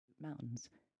mountains.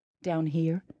 Down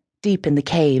here, deep in the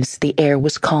caves, the air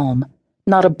was calm.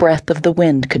 Not a breath of the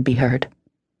wind could be heard.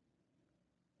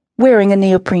 Wearing a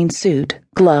neoprene suit,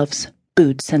 gloves,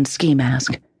 boots, and ski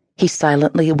mask, he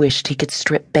silently wished he could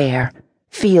strip bare,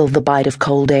 feel the bite of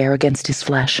cold air against his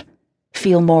flesh,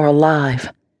 feel more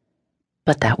alive.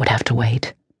 But that would have to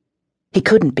wait. He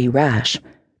couldn't be rash,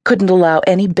 couldn't allow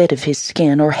any bit of his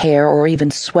skin or hair or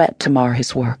even sweat to mar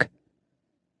his work.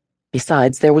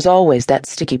 Besides, there was always that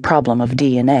sticky problem of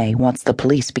DNA once the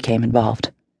police became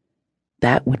involved.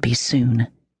 That would be soon,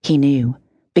 he knew,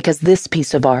 because this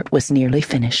piece of art was nearly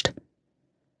finished.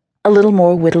 A little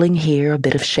more whittling here, a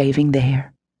bit of shaving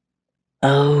there.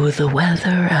 Oh, the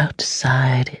weather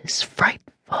outside is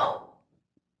frightful.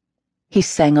 He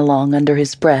sang along under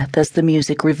his breath as the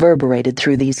music reverberated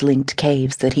through these linked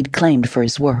caves that he'd claimed for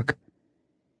his work.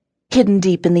 Hidden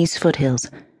deep in these foothills,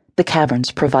 the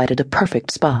caverns provided a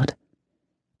perfect spot.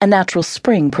 A natural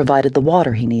spring provided the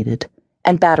water he needed,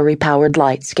 and battery-powered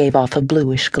lights gave off a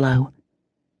bluish glow.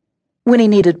 When he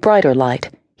needed brighter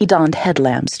light, he donned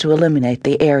headlamps to illuminate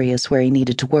the areas where he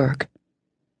needed to work.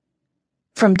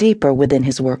 From deeper within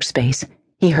his workspace,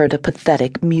 he heard a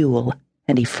pathetic mewl,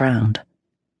 and he frowned.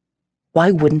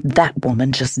 Why wouldn't that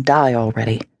woman just die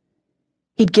already?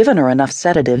 He'd given her enough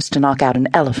sedatives to knock out an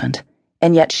elephant,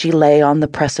 and yet she lay on the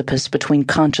precipice between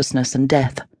consciousness and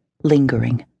death,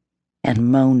 lingering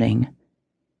and moaning.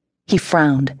 He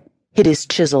frowned, hit his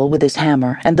chisel with his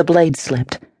hammer, and the blade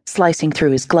slipped, slicing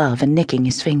through his glove and nicking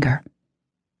his finger.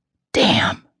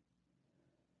 Damn!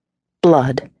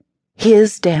 Blood,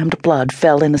 his damned blood,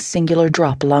 fell in a singular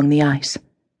drop along the ice.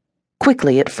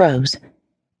 Quickly it froze,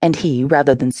 and he,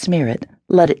 rather than smear it,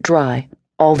 let it dry,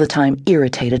 all the time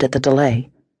irritated at the delay.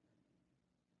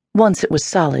 Once it was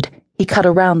solid, he cut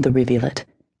around the rivulet,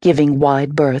 giving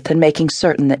wide berth and making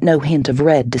certain that no hint of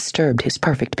red disturbed his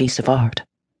perfect piece of art.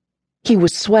 He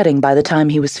was sweating by the time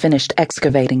he was finished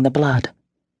excavating the blood.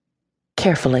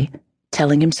 Carefully,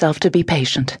 telling himself to be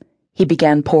patient, he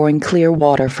began pouring clear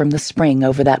water from the spring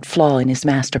over that flaw in his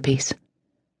masterpiece.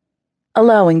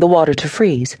 Allowing the water to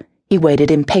freeze, he waited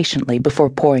impatiently before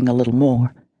pouring a little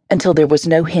more, until there was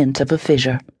no hint of a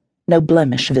fissure, no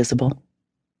blemish visible.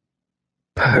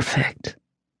 Perfect,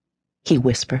 he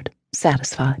whispered,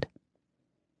 satisfied.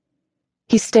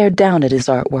 He stared down at his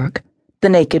artwork, the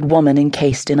naked woman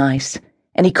encased in ice,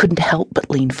 and he couldn't help but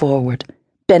lean forward,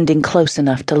 bending close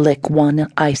enough to lick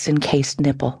one ice-encased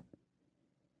nipple.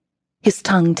 His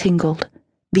tongue tingled,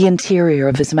 the interior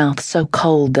of his mouth so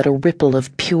cold that a ripple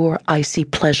of pure, icy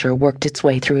pleasure worked its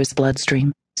way through his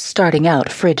bloodstream, starting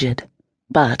out frigid.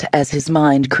 But as his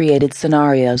mind created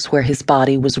scenarios where his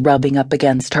body was rubbing up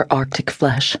against her arctic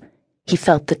flesh, he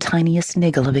felt the tiniest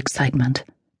niggle of excitement,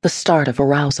 the start of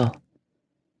arousal.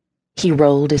 He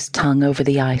rolled his tongue over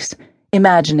the ice,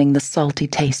 imagining the salty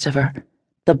taste of her,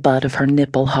 the butt of her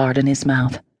nipple hard in his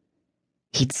mouth.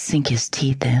 He'd sink his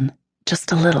teeth in,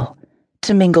 just a little,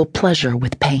 to mingle pleasure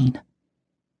with pain.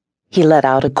 He let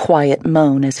out a quiet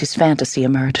moan as his fantasy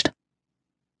emerged.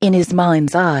 In his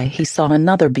mind's eye, he saw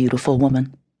another beautiful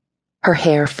woman, her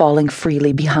hair falling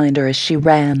freely behind her as she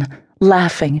ran,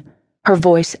 laughing, her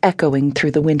voice echoing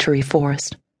through the wintry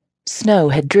forest. Snow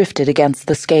had drifted against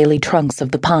the scaly trunks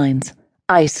of the pines,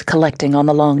 ice collecting on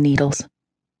the long needles.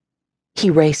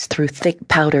 He raced through thick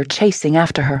powder, chasing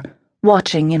after her,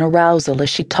 watching in arousal as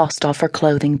she tossed off her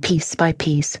clothing piece by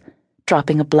piece,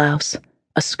 dropping a blouse,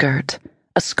 a skirt,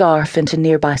 a scarf into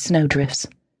nearby snowdrifts.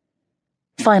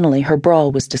 Finally, her bra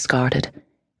was discarded,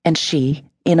 and she,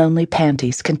 in only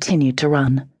panties, continued to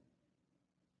run.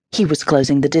 He was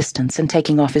closing the distance and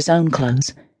taking off his own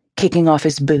clothes, kicking off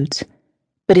his boots,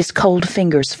 but his cold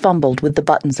fingers fumbled with the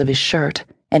buttons of his shirt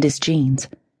and his jeans.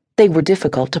 They were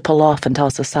difficult to pull off and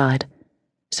toss aside,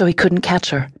 so he couldn't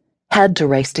catch her, had to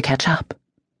race to catch up.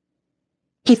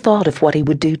 He thought of what he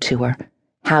would do to her,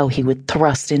 how he would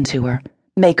thrust into her,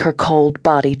 make her cold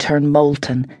body turn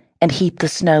molten, and heat the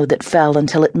snow that fell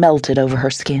until it melted over her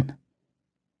skin.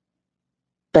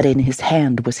 But in his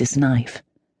hand was his knife,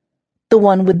 the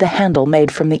one with the handle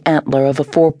made from the antler of a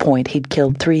 4-point he'd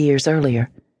killed 3 years earlier.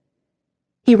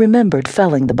 He remembered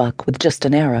felling the buck with just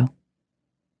an arrow.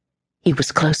 He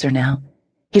was closer now,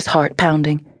 his heart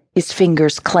pounding, his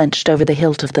fingers clenched over the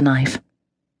hilt of the knife.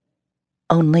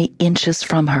 Only inches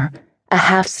from her, a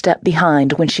half step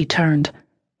behind when she turned,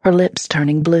 her lips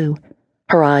turning blue,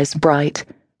 her eyes bright,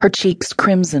 her cheeks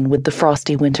crimson with the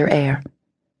frosty winter air.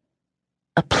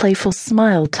 A playful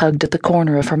smile tugged at the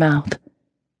corner of her mouth.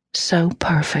 So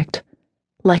perfect,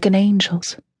 like an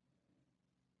angel's.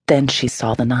 Then she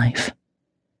saw the knife.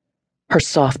 Her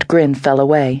soft grin fell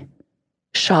away.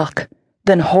 Shock,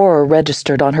 Then horror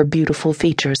registered on her beautiful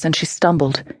features, and she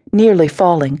stumbled, nearly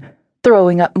falling,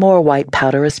 throwing up more white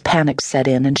powder as panic set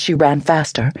in and she ran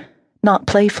faster, not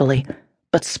playfully,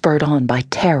 but spurred on by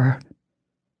terror.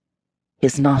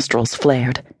 His nostrils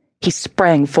flared. He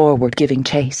sprang forward, giving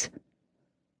chase.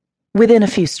 Within a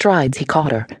few strides, he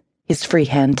caught her, his free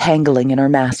hand tangling in her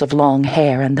mass of long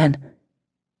hair, and then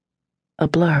a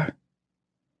blur.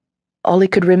 All he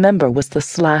could remember was the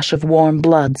slash of warm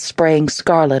blood spraying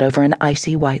scarlet over an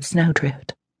icy white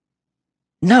snowdrift.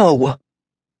 No!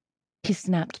 He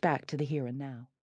snapped back to the here and now.